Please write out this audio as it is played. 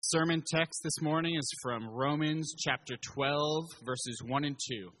Sermon text this morning is from Romans chapter 12, verses 1 and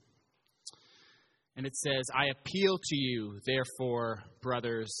 2. And it says, I appeal to you, therefore,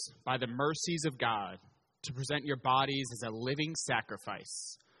 brothers, by the mercies of God, to present your bodies as a living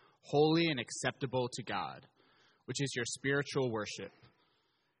sacrifice, holy and acceptable to God, which is your spiritual worship.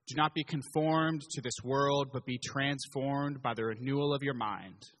 Do not be conformed to this world, but be transformed by the renewal of your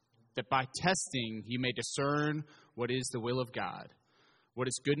mind, that by testing you may discern what is the will of God, what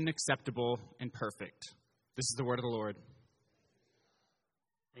is good and acceptable and perfect. This is the word of the Lord.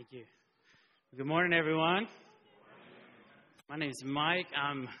 Thank you. Good morning, everyone. My name is Mike.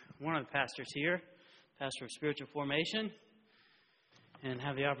 I'm one of the pastors here, pastor of spiritual formation, and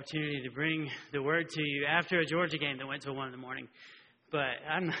have the opportunity to bring the word to you after a Georgia game that went till 1 a.m. But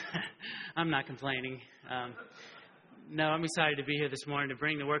I'm not complaining. No, I'm excited to be here this morning to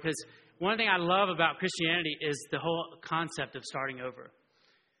bring the word, because one thing I love about Christianity is the whole concept of starting over.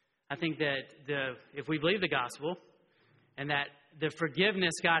 I think that if we believe the gospel and that the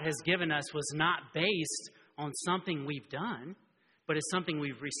forgiveness God has given us was not based on something we've done, but is something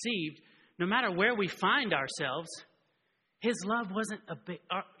we've received, no matter where we find ourselves, His love wasn't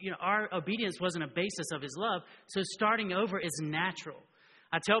our obedience wasn't a basis of His love. So starting over is natural.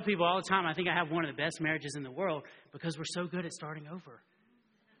 I tell people all the time, I think I have one of the best marriages in the world because we're so good at starting over.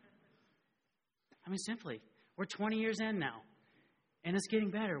 I mean, simply, we're 20 years in now, and it's getting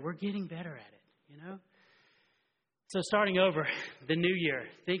better. We're getting better at it, So starting over, the new year,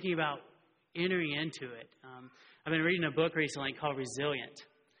 thinking about entering into it. I've been reading a book recently called Resilient.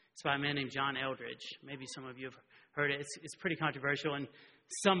 It's by a man named John Eldredge. Maybe some of you have heard it. It's pretty controversial in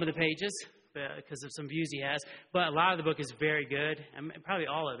some of the pages because of some views he has. But a lot of the book is very good, and probably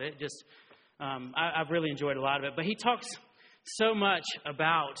all of it. I've really enjoyed a lot of it. But he talks so much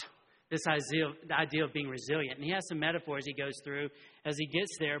about this idea of being resilient. And he has some metaphors he goes through as he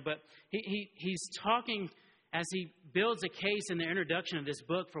gets there. But he's talking, as he builds a case in the introduction of this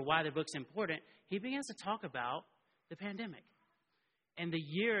book for why the book's important, he begins to talk about the pandemic and the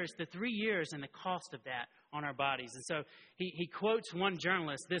 3 years and the cost of that on our bodies. And so he quotes one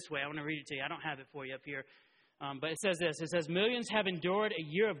journalist this way. I want to read it to you. I don't have it for you up here. But it says this. It says, millions have endured a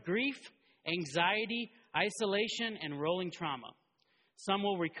year of grief, anxiety, isolation, and rolling trauma. Some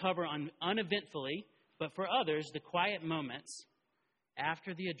will recover uneventfully, but for others, the quiet moments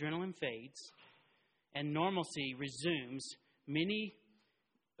after the adrenaline fades and normalcy resumes may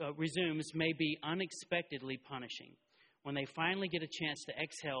be unexpectedly punishing. When they finally get a chance to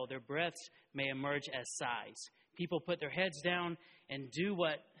exhale, their breaths may emerge as sighs. People put their heads down and do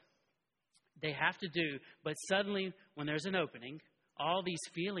what they have to do, but suddenly, when there's an opening, all these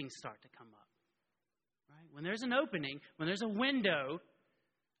feelings start to come up. Right? When there's an opening, when there's a window,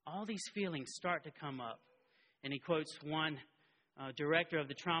 all these feelings start to come up. And he quotes one director of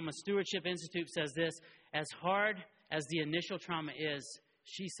the Trauma Stewardship Institute says this, as hard as the initial trauma is,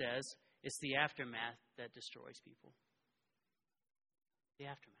 she says, it's the aftermath that destroys people. The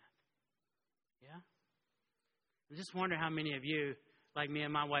aftermath. Yeah? I just wonder how many of you, like me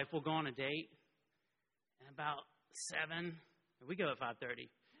and my wife, will go on a date, and about 7, we go at 5:30.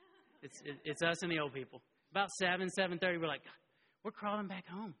 It's us and the old people. About 7:30, we're like, we're crawling back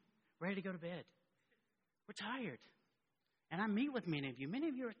home, ready to go to bed. We're tired. And I meet with many of you. Many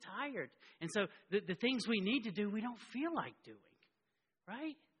of you are tired. And so the things we need to do, we don't feel like doing.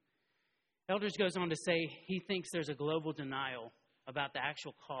 Right? Eldredge goes on to say he thinks there's a global denial about the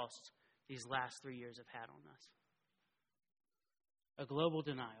actual cost these last 3 years have had on us. A global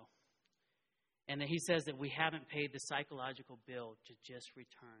denial. And that he says that we haven't paid the psychological bill to just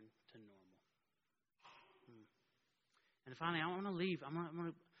return to normal. And finally, I'm going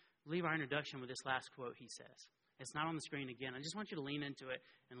to leave our introduction with this last quote he says. It's not on the screen again. I just want you to lean into it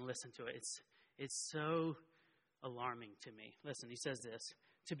and listen to it. It's so alarming to me. Listen, he says this.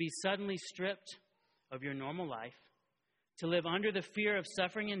 To be suddenly stripped of your normal life, to live under the fear of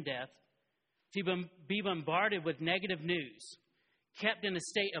suffering and death, to be bombarded with negative news, kept in a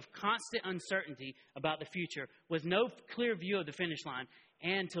state of constant uncertainty about the future, with no clear view of the finish line,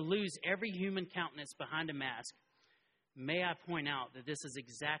 and to lose every human countenance behind a mask. May I point out that this is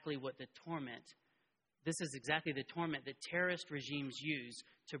exactly the torment that terrorist regimes use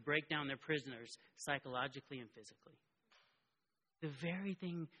to break down their prisoners psychologically and physically. The very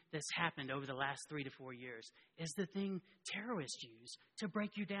thing that's happened over the last 3 to 4 years is the thing terrorists use to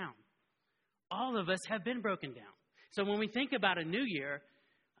break you down. All of us have been broken down. So when we think about a new year,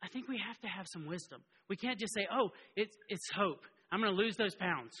 I think we have to have some wisdom. We can't just say, it's hope. I'm going to lose those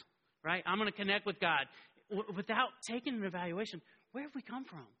pounds, right? I'm going to connect with God. Without taking an evaluation, where have we come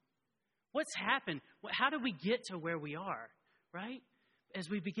from? What's happened? How did we get to where we are, right? as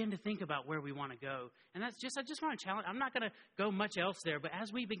we begin to think about where we want to go. And I just want to challenge. I'm not going to go much else there, but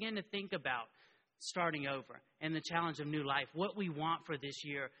as we begin to think about starting over and the challenge of new life, what we want for this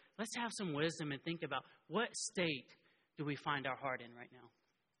year, let's have some wisdom and think about what state do we find our heart in right now?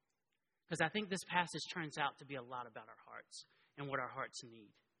 Because I think this passage turns out to be a lot about our hearts and what our hearts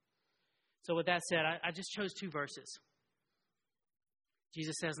need. So with that said, I just chose 2 verses.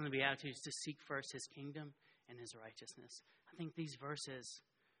 Jesus says in the Beatitudes to seek first his kingdom and his righteousness. I think these verses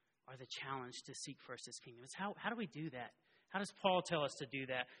are the challenge to seek first his kingdom. It's how do we do that? How does Paul tell us to do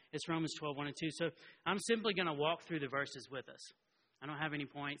that? It's Romans 12, 1 and 2. So I'm simply going to walk through the verses with us. I don't have any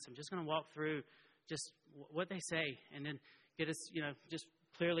points. I'm just going to walk through just what they say and then get us, just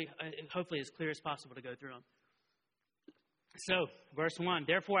clearly, hopefully as clear as possible to go through them. So, verse 1,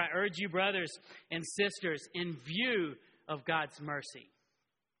 therefore I urge you, brothers and sisters, in view of God's mercy.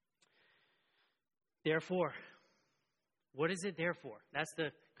 Therefore, what is it there for? That's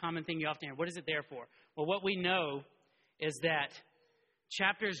the common thing you often hear. What is it there for? Well, what we know is that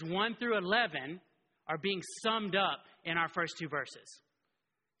chapters 1 through 11 are being summed up in our first 2 verses.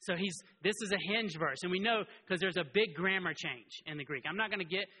 So this is a hinge verse. And we know because there's a big grammar change in the Greek. I'm not going to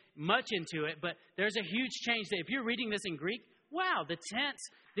get much into it, but there's a huge change that if you're reading this in Greek, wow, the tense,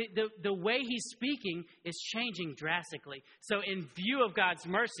 the way he's speaking is changing drastically. So in view of God's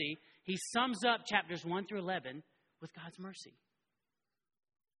mercy, he sums up chapters 1 through 11 with God's mercy.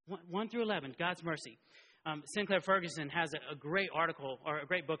 1 through 11, God's mercy. Sinclair Ferguson has a great article or a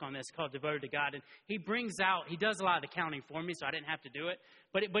great book on this called Devoted to God. And he does a lot of the counting for me, so I didn't have to do it.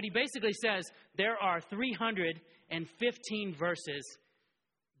 But he basically says there are 315 verses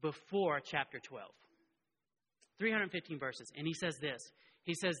before chapter 12. 315 verses. And he says this.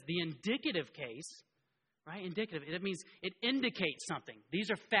 He says the indicative case, right? Indicative. It means it indicates something.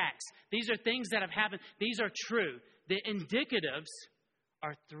 These are facts. These are things that have happened. These are true. The indicatives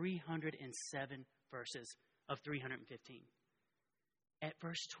are 307 verses of 315. At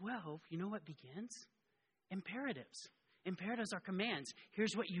verse 12, you know what begins? Imperatives. Imperatives are commands.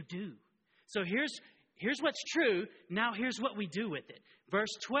 Here's what you do. So here's what's true. Now here's what we do with it.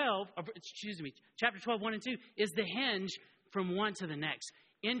 Chapter 12, 1 and 2 is the hinge from one to the next.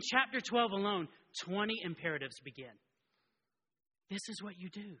 In chapter 12 alone, 20 imperatives begin. This is what you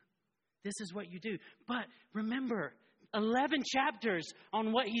do. This is what you do. But remember, 11 chapters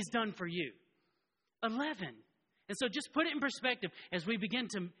on what he's done for you. 11. And so just put it in perspective as we begin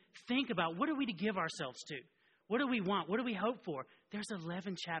to think about what are we to give ourselves to? What do we want? What do we hope for? There's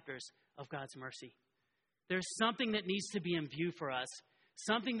 11 chapters of God's mercy. There's something that needs to be in view for us.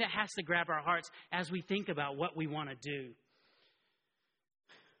 Something that has to grab our hearts as we think about what we want to do.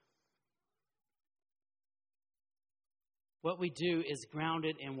 What we do is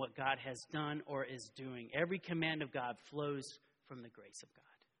grounded in what God has done or is doing. Every command of God flows from the grace of God.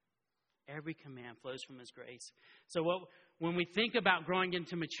 Every command flows from his grace. So when we think about growing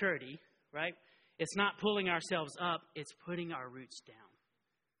into maturity, right, it's not pulling ourselves up, it's putting our roots down.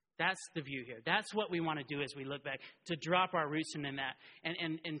 That's the view here. That's what we want to do as we look back, to drop our roots in that.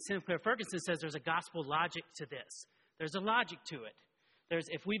 And Sinclair Ferguson says there's a gospel logic to this. There's a logic to it.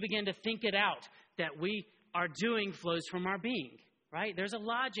 If we begin to think it out, that we are doing flows from our being, right? There's a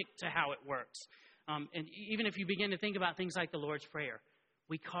logic to how it works. And even if you begin to think about things like the Lord's Prayer,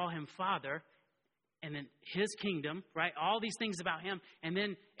 we call him Father, and then his kingdom, right? All these things about him. And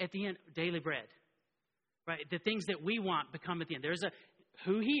then at the end, daily bread, right? The things that we want become at the end.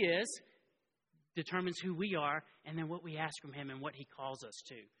 Who he is determines who we are, and then what we ask from him and what he calls us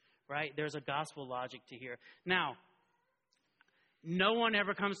to, right? There's a gospel logic to here. Now, no one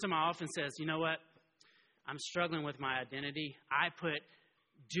ever comes to my office and says, you know what? I'm struggling with my identity. I put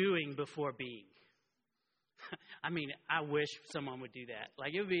doing before being. I mean, I wish someone would do that.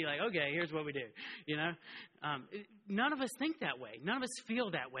 Like, it would be like, okay, here's what we do, you know? None of us think that way. None of us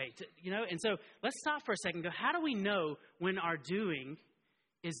feel that way, you know? And so let's stop for a second and go, how do we know when our doing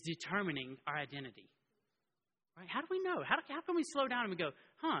is determining our identity? Right? How do we know? How can we slow down and we go,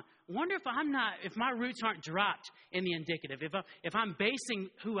 wonder if my roots aren't dropped in the indicative, if I'm basing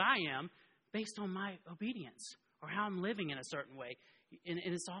who I am based on my obedience or how I'm living in a certain way. And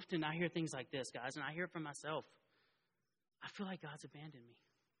it's often I hear things like this, guys, and I hear it from myself. I feel like God's abandoned me.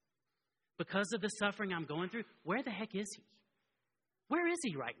 Because of the suffering I'm going through, where the heck is he? Where is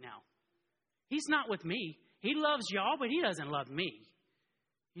he right now? He's not with me. He loves y'all, but he doesn't love me.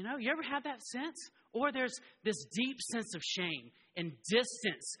 You know, you ever have that sense? Or there's this deep sense of shame and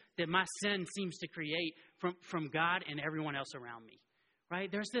distance that my sin seems to create from God and everyone else around me, right?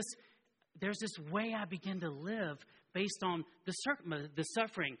 There's this there's this way I begin to live based on the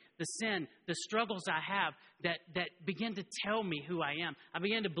suffering, the sin, the struggles I have that begin to tell me who I am. I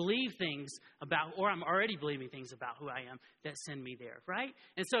begin to believe things about, or I'm already believing things about who I am that send me there, right?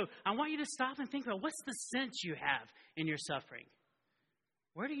 And so I want you to stop and think about, what's the sense you have in your suffering?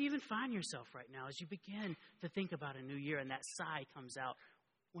 Where do you even find yourself right now as you begin to think about a new year and that sigh comes out?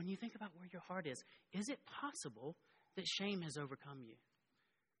 When you think about where your heart is it possible that shame has overcome you?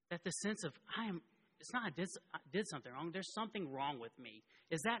 That the sense of, it's not I did something wrong. There's something wrong with me.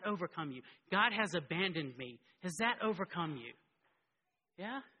 Has that overcome you? God has abandoned me. Has that overcome you?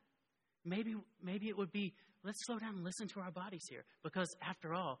 Yeah? Maybe it would be, let's slow down and listen to our bodies here. Because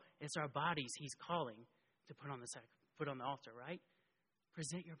after all, it's our bodies He's calling to put on the altar, right?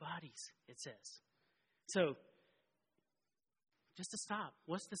 Present your bodies, it says. So, just to stop,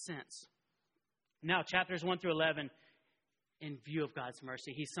 what's the sense? Now, chapters 1 through 11, in view of God's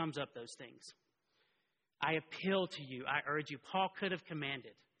mercy, he sums up those things. I appeal to you, I urge you. Paul could have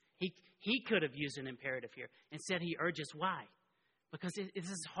commanded. He could have used an imperative here. Instead, he urges. Why? Because it's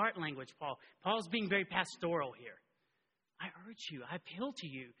his heart language, Paul. Paul's being very pastoral here. I urge you, I appeal to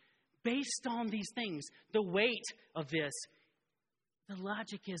you. Based on these things, the weight of this, the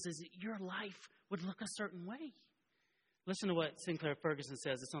logic is that your life would look a certain way. Listen to what Sinclair Ferguson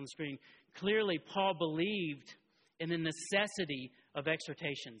says. It's on the screen. Clearly, Paul believed in the necessity of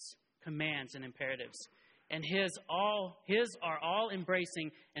exhortations, commands, and imperatives. And his are all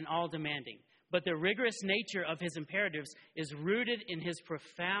embracing and all demanding. But the rigorous nature of his imperatives is rooted in his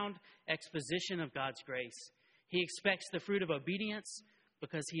profound exposition of God's grace. He expects the fruit of obedience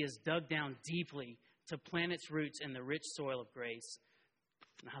because he has dug down deeply to plant its roots in the rich soil of grace.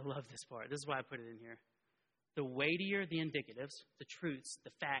 And I love this part. This is why I put it in here. The weightier the indicatives, the truths,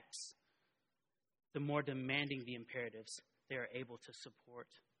 the facts, the more demanding the imperatives they are able to support.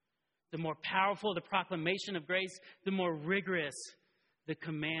 The more powerful the proclamation of grace, the more rigorous the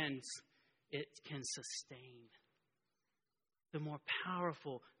commands it can sustain. The more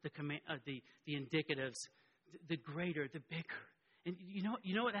powerful the indicatives, the greater, the bigger. And you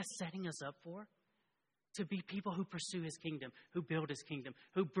know what that's setting us up for? To be people who pursue His kingdom, who build His kingdom,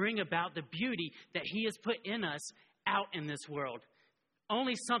 who bring about the beauty that He has put in us out in this world.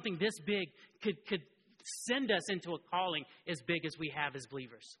 Only something this big could send us into a calling as big as we have as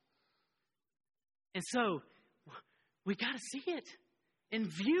believers. And so, we got to see it. In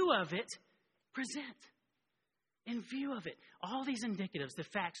view of it, present. In view of it, all these indicatives, the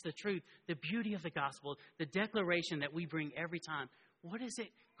facts, the truth, the beauty of the gospel, the declaration that we bring every time, what is it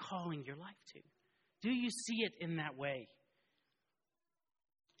calling your life to? Do you see it in that way?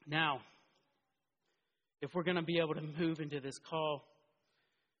 Now, if we're going to be able to move into this call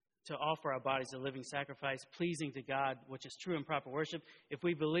to offer our bodies a living sacrifice, pleasing to God, which is true and proper worship, if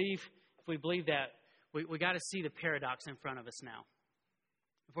we believe that, we got to see the paradox in front of us now.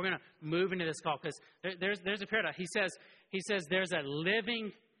 If we're going to move into this call, because there's a paradox. He says there's a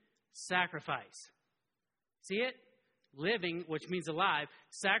living sacrifice. See it? Living, which means alive.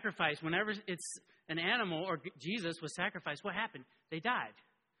 Sacrifice, whenever it's an animal or Jesus was sacrificed, what happened? They died.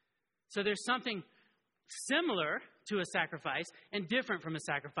 So there's something similar to a sacrifice and different from a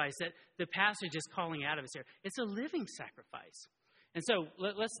sacrifice that the passage is calling out of us here. It's a living sacrifice. And so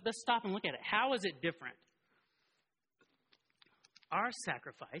let's stop and look at it. How is it different? Our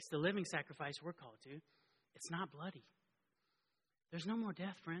sacrifice, the living sacrifice we're called to, it's not bloody. There's no more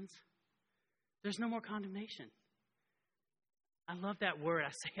death, friends. There's no more condemnation. I love that word.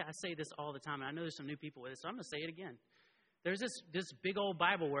 I say this all the time, and I know there's some new people with it, so I'm going to say it again. There's this big old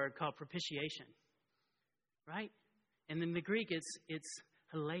Bible word called propitiation, right? And in the Greek, it's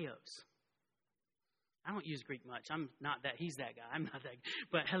haleos. I don't use Greek much. I'm not that. He's that guy. I'm not that guy.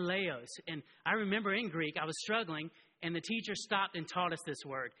 But haleos. And I remember in Greek, I was struggling, and the teacher stopped and taught us this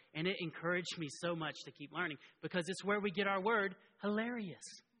word. And it encouraged me so much to keep learning because it's where we get our word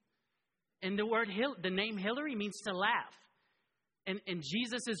hilarious. And the name Hillary means to laugh. And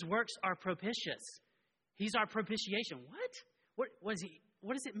Jesus' works are propitious. He's our propitiation. What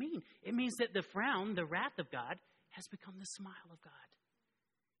does it mean? It means that the frown, the wrath of God, has become the smile of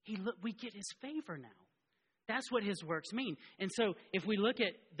God. We get His favor now. That's what His works mean. And so if we look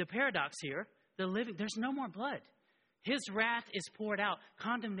at the paradox here, there's no more blood. His wrath is poured out.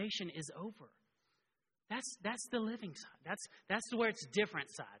 Condemnation is over. That's the living side. That's where it's different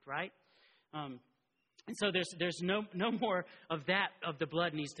side, right? And so there's no more of that, of the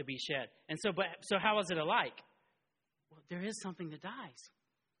blood needs to be shed. And so how is it alike? Well, there is something that dies.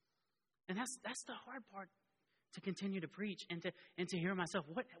 And that's the hard part to continue to preach and to hear myself.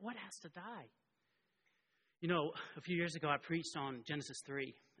 What has to die? You know, a few years ago, I preached on Genesis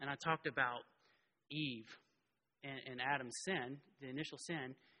 3, and I talked about Eve and Adam's sin, the initial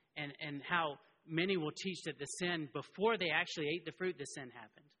sin, and how many will teach that the sin, before they actually ate the fruit, the sin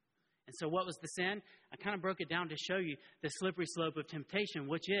happened. And so what was the sin? I kind of broke it down to show you the slippery slope of temptation,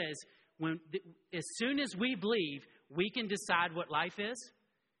 which is as soon as we believe we can decide what life is,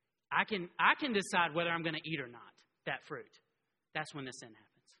 I can decide whether I'm going to eat or not that fruit. That's when the sin happens.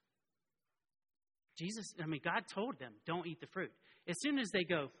 God told them, don't eat the fruit. As soon as they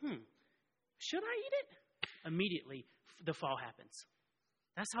go, should I eat it? Immediately, the fall happens.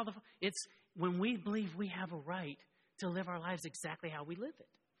 That's how it's when we believe we have a right to live our lives exactly how we live it.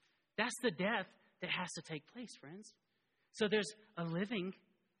 That's the death that has to take place, friends. So there's a living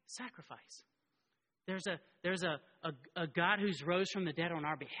sacrifice. There's a God who's rose from the dead on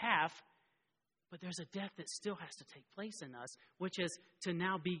our behalf, but there's a death that still has to take place in us, which is to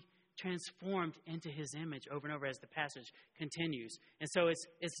now be transformed into his image over and over as the passage continues. And so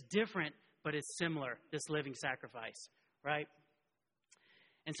it's different, but it's similar, this living sacrifice, right?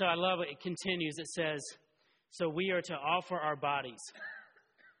 And so I love it. It continues. It says, so we are to offer our bodies.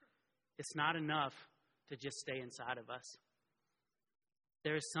 It's not enough to just stay inside of us.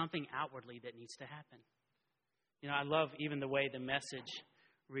 There is something outwardly that needs to happen. You know, I love even the way the Message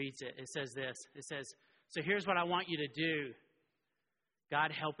reads it. It says this. It says, so here's what I want you to do.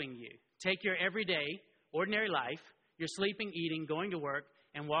 God helping you. Take your everyday, ordinary life, your sleeping, eating, going to work,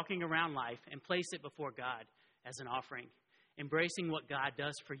 and walking around life, and place it before God as an offering. Embracing what God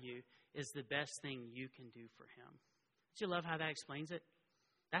does for you is the best thing you can do for him. Don't you love how that explains it?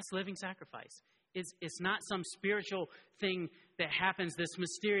 That's living sacrifice. It's not some spiritual thing that happens, this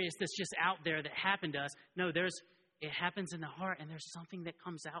mysterious, that's just out there that happened to us. No, it happens in the heart, and there's something that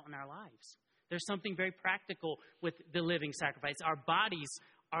comes out in our lives. There's something very practical with the living sacrifice. Our bodies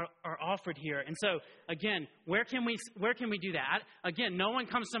are offered here. And so, again, where can we do that? Again, no one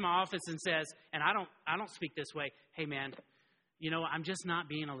comes to my office and says, and I don't speak this way, hey, man, you know, I'm just not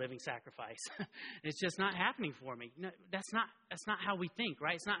being a living sacrifice. It's just not happening for me. No, that's not how we think,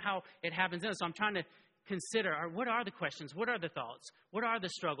 right? It's not how it happens in us. So I'm trying to consider, what are the questions? What are the thoughts? What are the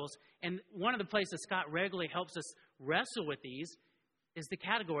struggles? And one of the places Scott regularly helps us wrestle with these is the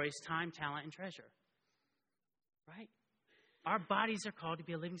categories time, talent, and treasure, right? Our bodies are called to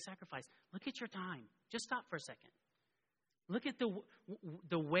be a living sacrifice. Look at your time. Just stop for a second. Look at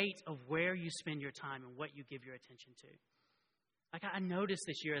the weight of where you spend your time and what you give your attention to. Like I noticed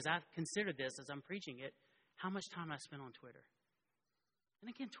this year as I've considered this, as I'm preaching it, how much time I spent on Twitter. And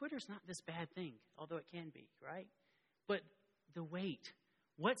again, Twitter's not this bad thing, although it can be, right? But the weight,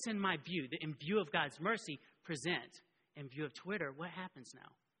 what's in my view, in view of God's mercy, present. In view of Twitter, what happens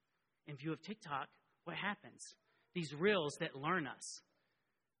now? In view of TikTok, what happens? These reels that learn us,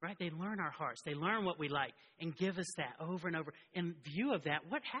 right? They learn our hearts. They learn what we like and give us that over and over. In view of that,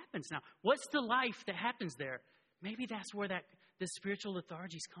 what happens now? What's the life that happens there? Maybe that's where the spiritual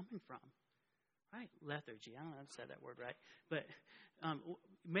lethargy is coming from, right? Lethargy. I don't know if I said that word right. But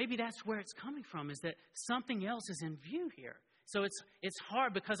maybe that's where it's coming from, is that something else is in view here. So it's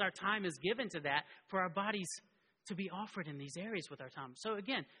hard because our time is given to that for our bodies to be offered in these areas with our time. So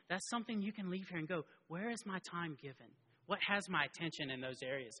again, that's something you can leave here and go, where is my time given? What has my attention in those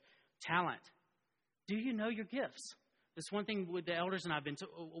areas? Talent. Do you know your gifts? This one thing with the elders and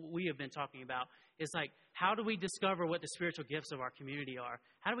we have been talking about is like, how do we discover what the spiritual gifts of our community are?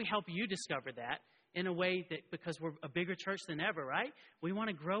 How do we help you discover that in a way that, because we're a bigger church than ever, right? We want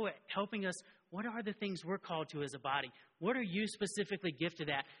to grow it, helping us. What are the things we're called to as a body? What are you specifically gifted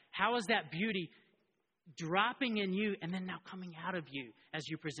at? How is that beauty dropping in you and then now coming out of you as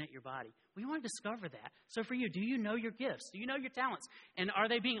you present your body? We want to discover that. So for you, do you know your gifts? Do you know your talents? And are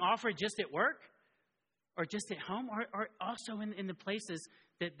they being offered just at work or just at home, or also in the places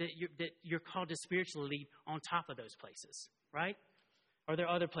that you're called to spiritually lead on top of those places, right? Are there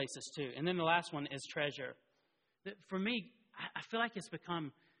other places too? And then the last one is treasure. For me, I feel like it's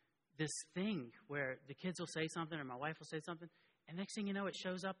become this thing where the kids will say something or my wife will say something, and next thing you know, it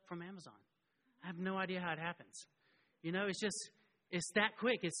shows up from Amazon. I have no idea how it happens. You know, it's that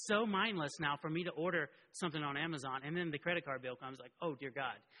quick. It's so mindless now for me to order something on Amazon, and then the credit card bill comes like, oh, dear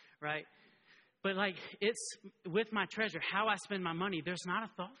God, right? But like, it's with my treasure, how I spend my money, there's not a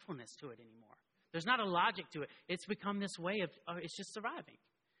thoughtfulness to it anymore. There's not a logic to it. It's become this way of, it's just surviving.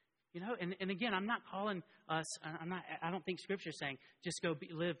 You know, and again, I'm not calling us, I don't think Scripture's saying just go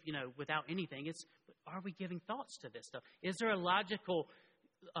live, you know, without anything. It's, are we giving thoughts to this stuff? Is there a logical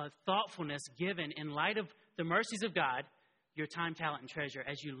thoughtfulness given in light of the mercies of God, your time, talent, and treasure,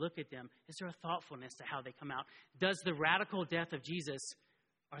 as you look at them? Is there a thoughtfulness to how they come out? Does the radical death of Jesus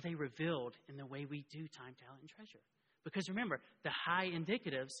are they revealed in the way we do time, talent, and treasure? Because remember, the high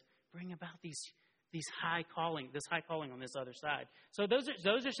indicatives bring about this high calling on this other side. So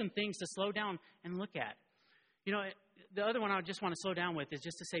those are some things to slow down and look at. You know, the other one I just want to slow down with is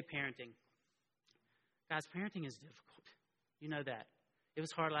just to say parenting. Guys, parenting is difficult. You know that. It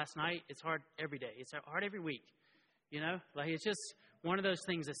was hard last night. It's hard every day. It's hard every week. You know, like it's just one of those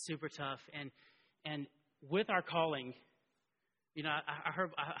things that's super tough. And with our calling, you know, I'll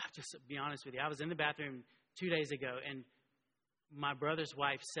just be honest with you. I was in the bathroom 2 days ago, and my brother's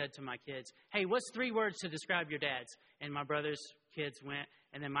wife said to my kids, "Hey, what's 3 words to describe your dads?" And my brother's kids went,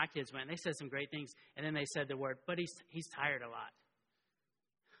 and then my kids went. And they said some great things, and then they said the word, "But he's tired a lot."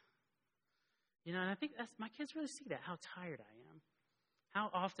 You know, and I think my kids really see that, how tired I am, how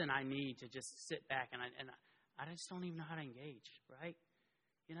often I need to just sit back, and I just don't even know how to engage, right?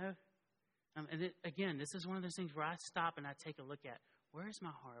 You know, again, this is one of those things where I stop and I take a look at, where is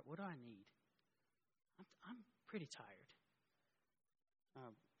my heart? What do I need? I'm pretty tired.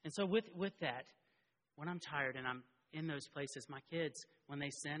 And so with that, when I'm tired and I'm in those places, my kids, when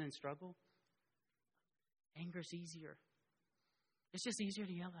they sin and struggle, anger's easier. It's just easier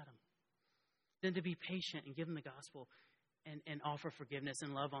to yell at them than to be patient and give them the gospel and offer forgiveness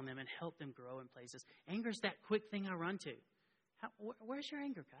and love on them and help them grow in places. Anger's that quick thing I run to. Where's your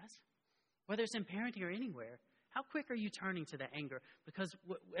anger, guys? Whether it's in parenting or anywhere, how quick are you turning to that anger? Because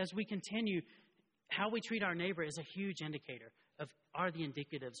as we continue, how we treat our neighbor is a huge indicator of, are the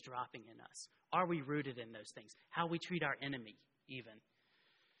indicatives dropping in us? Are we rooted in those things? How we treat our enemy, even.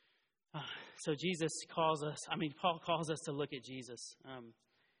 So Paul calls us to look at Jesus.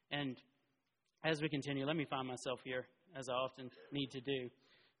 And as we continue, let me find myself here, as I often need to do.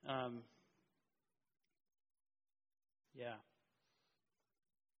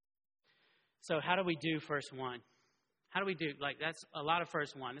 So how do we do verse 1? How do we do? Like, that's a lot of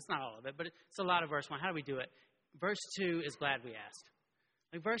verse 1. It's not all of it, but it's a lot of verse 1. How do we do it? Verse 2 is glad we asked.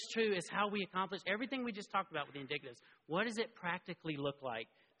 Like, verse 2 is how we accomplish everything we just talked about with the indicatives. What does it practically look like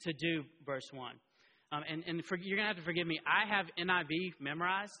to do verse 1? You're going to have to forgive me. I have NIV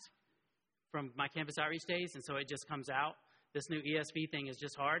memorized from my campus outreach days, and so it just comes out. This new ESV thing is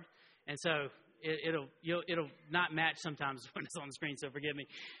just hard. And so it'll not match sometimes when it's on the screen, so forgive me.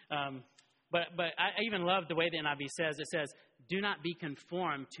 But I even love the way the NIV says. It says, "Do not be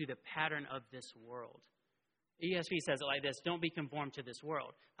conformed to the pattern of this world." ESV says it like this: "Don't be conformed to this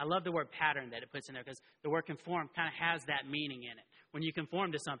world." I love the word pattern that it puts in there, because the word conform kind of has that meaning in it. When you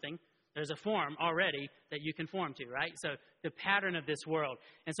conform to something, there's a form already that you conform to, right? So the pattern of this world.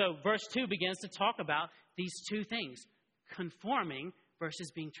 And so verse 2 begins to talk about these two things: conforming versus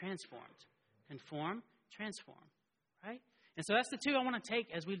being transformed. Conform, transform, right? And so that's the two I want to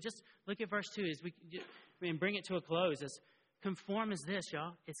take as we just look at verse 2 as we bring it to a close. As conform is this,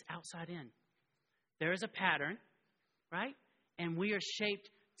 y'all. It's outside in. There is a pattern, right? And we are shaped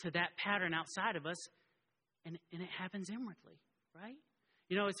to that pattern outside of us, and it happens inwardly, right?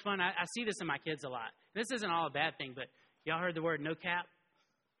 You know, it's fun. I see this in my kids a lot. This isn't all a bad thing, but y'all heard the word no cap?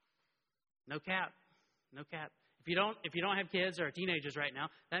 No cap. No cap. If you don't have kids or teenagers right now,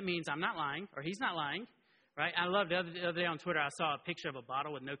 that means I'm not lying, or he's not lying. Right? I love the other day on Twitter, I saw a picture of a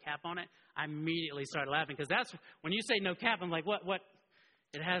bottle with no cap on it. I immediately started laughing, because that's when you say no cap, I'm like, what?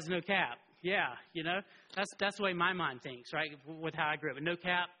 It has no cap. Yeah, you know, that's the way my mind thinks, right? With how I grew up. No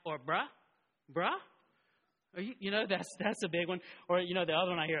cap or bruh. Or you know, that's a big one. Or, you know, the other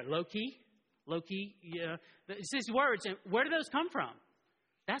one I hear, low key. You know, it's these words. And where do those come from?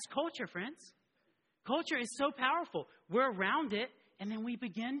 That's culture, friends. Culture is so powerful. We're around it, and then we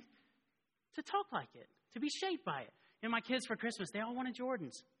begin to talk like it, to be shaped by it. You know, my kids for Christmas, they all wanted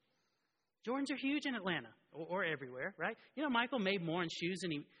Jordans. Jordans are huge in Atlanta or everywhere, right? You know, Michael made more in shoes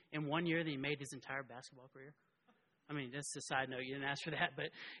in 1 year than he made his entire basketball career. I mean, that's a side note. You didn't ask for that, but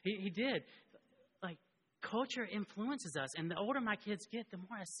he did. Like, culture influences us, and the older my kids get, the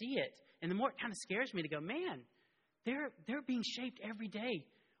more I see it, and the more it kind of scares me to go, man, they're being shaped every day.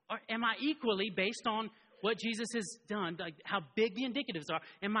 Or am I equally, based on what Jesus has done, like how big the indicatives are,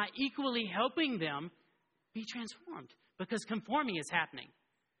 am I equally helping them be transformed? Because conforming is happening.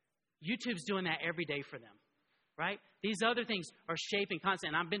 YouTube's doing that every day for them, right? These other things are shaping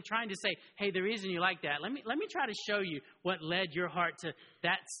constantly. And I've been trying to say, hey, the reason you like that, let me try to show you what led your heart to,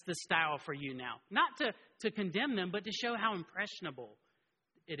 that's the style for you now. Not to condemn them, but to show how impressionable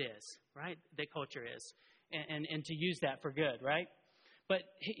it is, right? That culture is. And to use that for good, right? But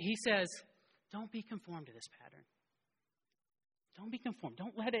he says, don't be conformed to this pattern. Don't be conformed.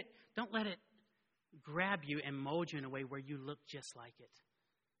 Don't let it grab you and mold you in a way where you look just like it.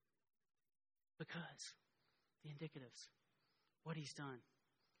 Because the indicatives, what he's done,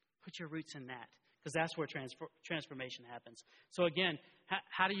 Put your roots in that, because that's where transformation happens. So again,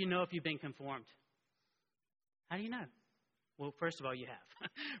 how do you know if you've been conformed? How do you know? Well, first of all, you have,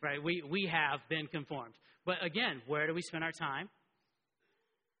 right? We have been conformed. But again, where do we spend our time,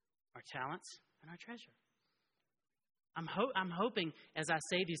 our talents, and our treasure? I'm hoping as I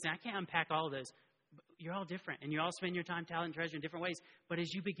say these, and I can't unpack all of those. You're all different, and you all spend your time, talent, and treasure in different ways. But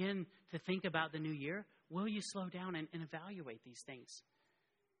as you begin to think about the new year, will you slow down and evaluate these things?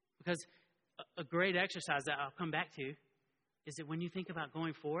 Because a great exercise that I'll come back to is that when you think about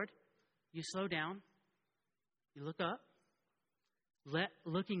going forward, you slow down, you look up, let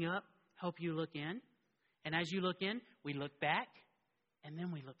looking up help you look in. And as you look in, we look back, and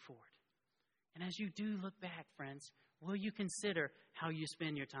then we look forward. And as you do look back, friends, will you consider how you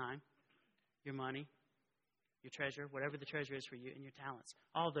spend your time, your money, your treasure, whatever the treasure is for you, and your talents,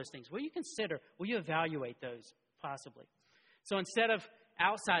 all of those things? Will you consider, will you evaluate those possibly? So instead of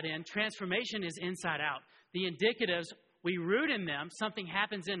outside in, transformation is inside out. The indicatives, we root in them, something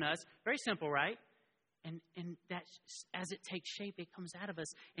happens in us. Very simple, right? And that as it takes shape, it comes out of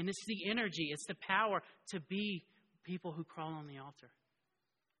us. And it's the energy, it's the power to be people who crawl on the altar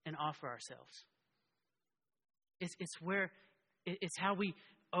and offer ourselves. It's how we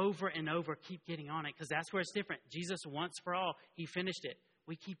over and over keep getting on it, because that's where it's different. Jesus once for all, he finished it.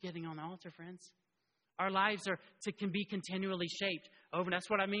 We keep getting on the altar, friends. Our lives can be continually shaped over. That's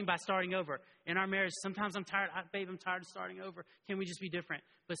what I mean by starting over. In our marriage, sometimes I'm tired. Babe, I'm tired of starting over. Can we just be different?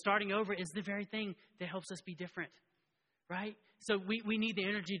 But starting over is the very thing that helps us be different, right? So we need the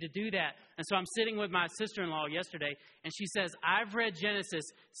energy to do that. And so I'm sitting with my sister-in-law yesterday, and she says, I've read Genesis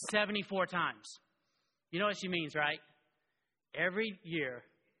 74 times. You know what she means, right? Every year.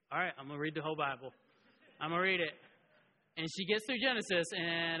 All right, I'm going to read the whole Bible. I'm going to read it. And she gets through Genesis,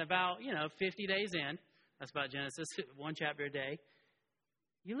 and about, 50 days in, that's about Genesis, one chapter a day,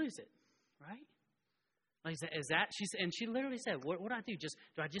 you lose it, right? Like, is that, and she literally said, what do I do?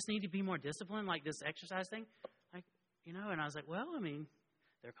 Do I just need to be more disciplined, like this exercise thing? Like, and I was like, well,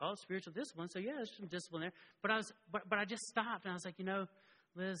 they're called spiritual discipline, so yeah, there's some discipline there. But I just stopped, and I was like,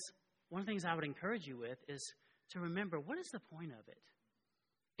 Liz, one of the things I would encourage you with is to remember, what is the point of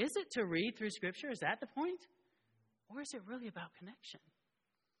it? Is it to read through Scripture? Is that the point? Or is it really about connection?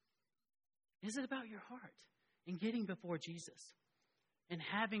 Is it about your heart and getting before Jesus and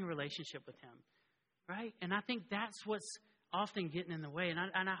having a relationship with him, right? And I think that's what's often getting in the way.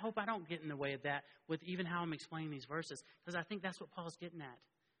 And I hope I don't get in the way of that with even how I'm explaining these verses, because I think that's what Paul's getting at.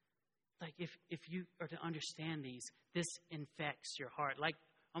 Like if you are to understand these, this infects your heart,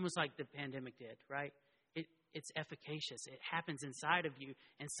 almost like the pandemic did, right? It's efficacious. It happens inside of you,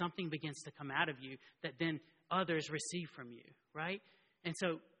 and something begins to come out of you that then others receive from you, right? And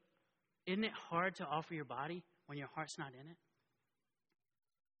so, isn't it hard to offer your body when your heart's not in it?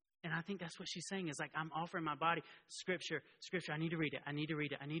 And I think that's what she's saying is like, I'm offering my body, Scripture, I need to read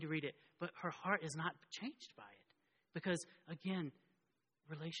it. But her heart is not changed by it. Because, again,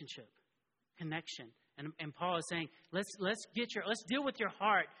 relationship, connection. And Paul is saying, let's deal with your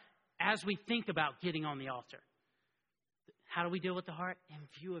heart as we think about getting on the altar. How do we deal with the heart? In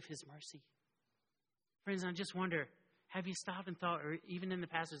view of his mercy. Friends, I just wonder, have you stopped and thought, or even in the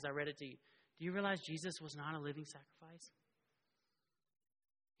passage I read it to you, do you realize Jesus was not a living sacrifice?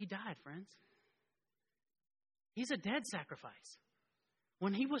 He died, friends. He's a dead sacrifice.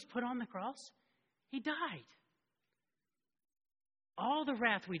 When he was put on the cross, he died. All the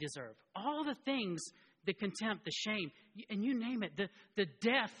wrath we deserve, all the things, the contempt, the shame, and you name it, the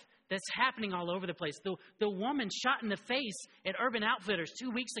death that's happening all over the place. The woman shot in the face at Urban Outfitters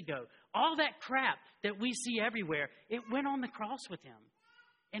 2 weeks ago. All that crap that we see everywhere, it went on the cross with him.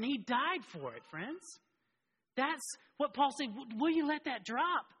 And he died for it, friends. That's what Paul said. Will you let that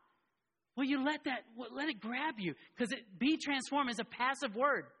drop? Will you let it grab you? Because be transformed is a passive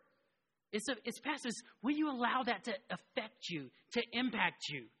word. It's passive. Will you allow that to affect you, to impact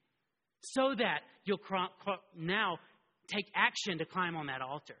you, so that you'll now take action to climb on that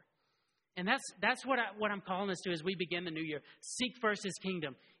altar? And that's what I'm calling us to as we begin the new year. Seek first his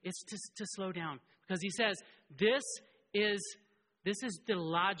kingdom. It's to slow down. Because he says, this is the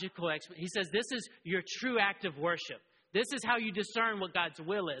logical explanation. He says, this is your true act of worship. This is how you discern what God's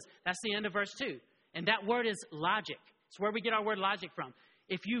will is. That's the end of verse 2. And that word is logic. It's where we get our word logic from.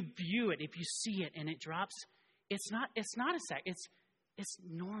 If you view it, if you see it and it drops, it's not a sac. It's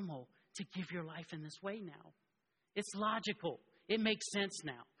normal to give your life in this way now. It's logical. It makes sense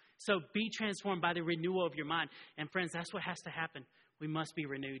now. So be transformed by the renewal of your mind. And friends, that's what has to happen. We must be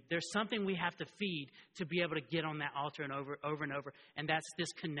renewed. There's something we have to feed to be able to get on that altar and over and over. And that's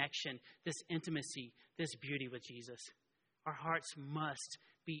this connection, this intimacy, this beauty with Jesus. Our hearts must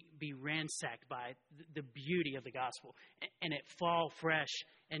be ransacked by the beauty of the gospel and it fall fresh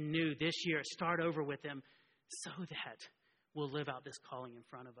and new this year. Start over with Him so that we'll live out this calling in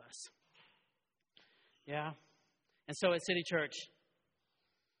front of us. Yeah. And so at City Church,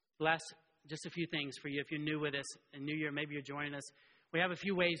 just a few things for you. If you're new with us, in New Year, maybe you're joining us. We have a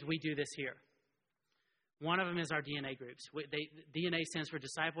few ways we do this here. One of them is our DNA groups. DNA stands for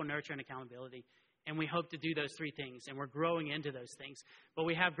Disciple, Nurture, and Accountability. And we hope to do those three things, and we're growing into those things. But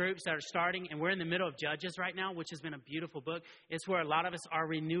we have groups that are starting, and we're in the middle of Judges right now, which has been a beautiful book. It's where a lot of us are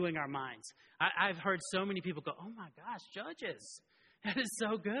renewing our minds. I've heard so many people go, oh my gosh, Judges. That is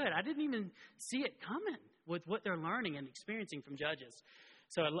so good. I didn't even see it coming with what they're learning and experiencing from Judges.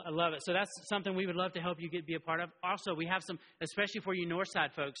 So I love it. So that's something we would love to help you be a part of. Also, we have some, especially for you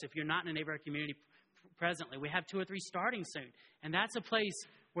Northside folks, if you're not in a neighborhood community presently, we have 2 or 3 starting soon. And that's a place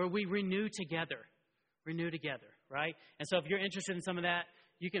where we renew together, right? And so if you're interested in some of that,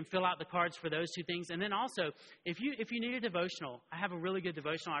 you can fill out the cards for those 2 things. And then also, if you need a devotional, I have a really good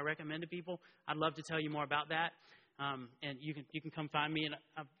devotional I recommend to people. I'd love to tell you more about that. And you can come find me, and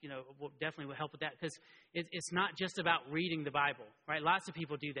we'll definitely help with that, because it's not just about reading the Bible, right? Lots of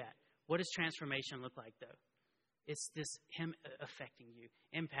people do that. What does transformation look like, though? It's Him affecting you,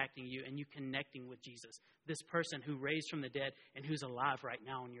 impacting you, and you connecting with Jesus, this person who raised from the dead and who's alive right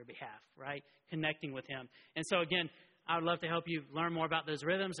now on your behalf, right? Connecting with Him. And so again, I would love to help you learn more about those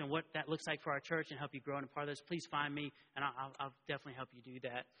rhythms and what that looks like for our church and help you grow in a part of those. Please find me, and I'll definitely help you do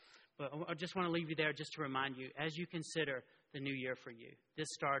that. But I just want to leave you there just to remind you, as you consider the new year for you, this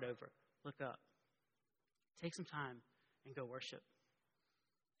start over, look up. Take some time and go worship.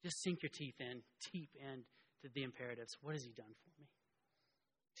 Just sink your teeth deep into the imperatives. What has He done for me?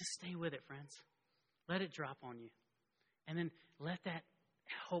 Just stay with it, friends. Let it drop on you. And then let that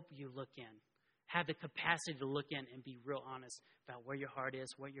help you look in. Have the capacity to look in and be real honest about where your heart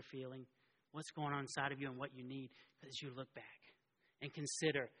is, what you're feeling, what's going on inside of you, and what you need as you look back. And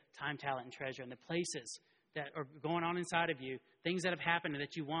consider time, talent, and treasure, and the places that are going on inside of you, things that have happened and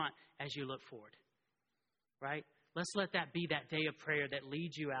that you want as you look forward. Right? Let's let that be that day of prayer that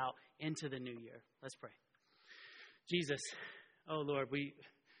leads you out into the new year. Let's pray. Jesus, oh Lord,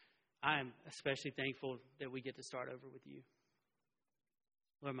 I am especially thankful that we get to start over with you.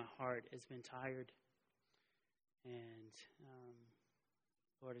 Lord, my heart has been tired. And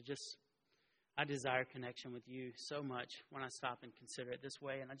Lord, I desire connection with you so much when I stop and consider it this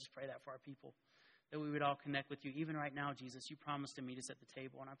way. And I just pray that for our people, that we would all connect with you. Even right now, Jesus, you promised to meet us at the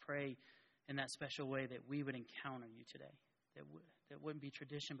table. And I pray in that special way that we would encounter you today. That wouldn't be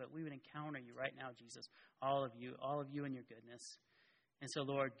tradition, but we would encounter you right now, Jesus. All of you and your goodness. And so,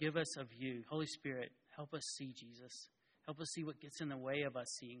 Lord, give us of you. Holy Spirit, help us see Jesus. Help us see what gets in the way of us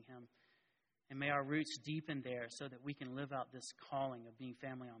seeing Him. And may our roots deepen there so that we can live out this calling of being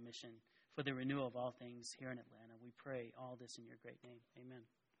family on mission for the renewal of all things here in Atlanta. We pray all this in your great name. Amen.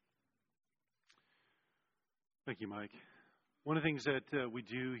 Thank you, Mike. One of the things that we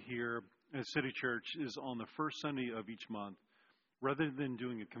do here at City Church is on the first Sunday of each month, rather than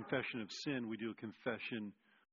doing a confession of sin, we do a confession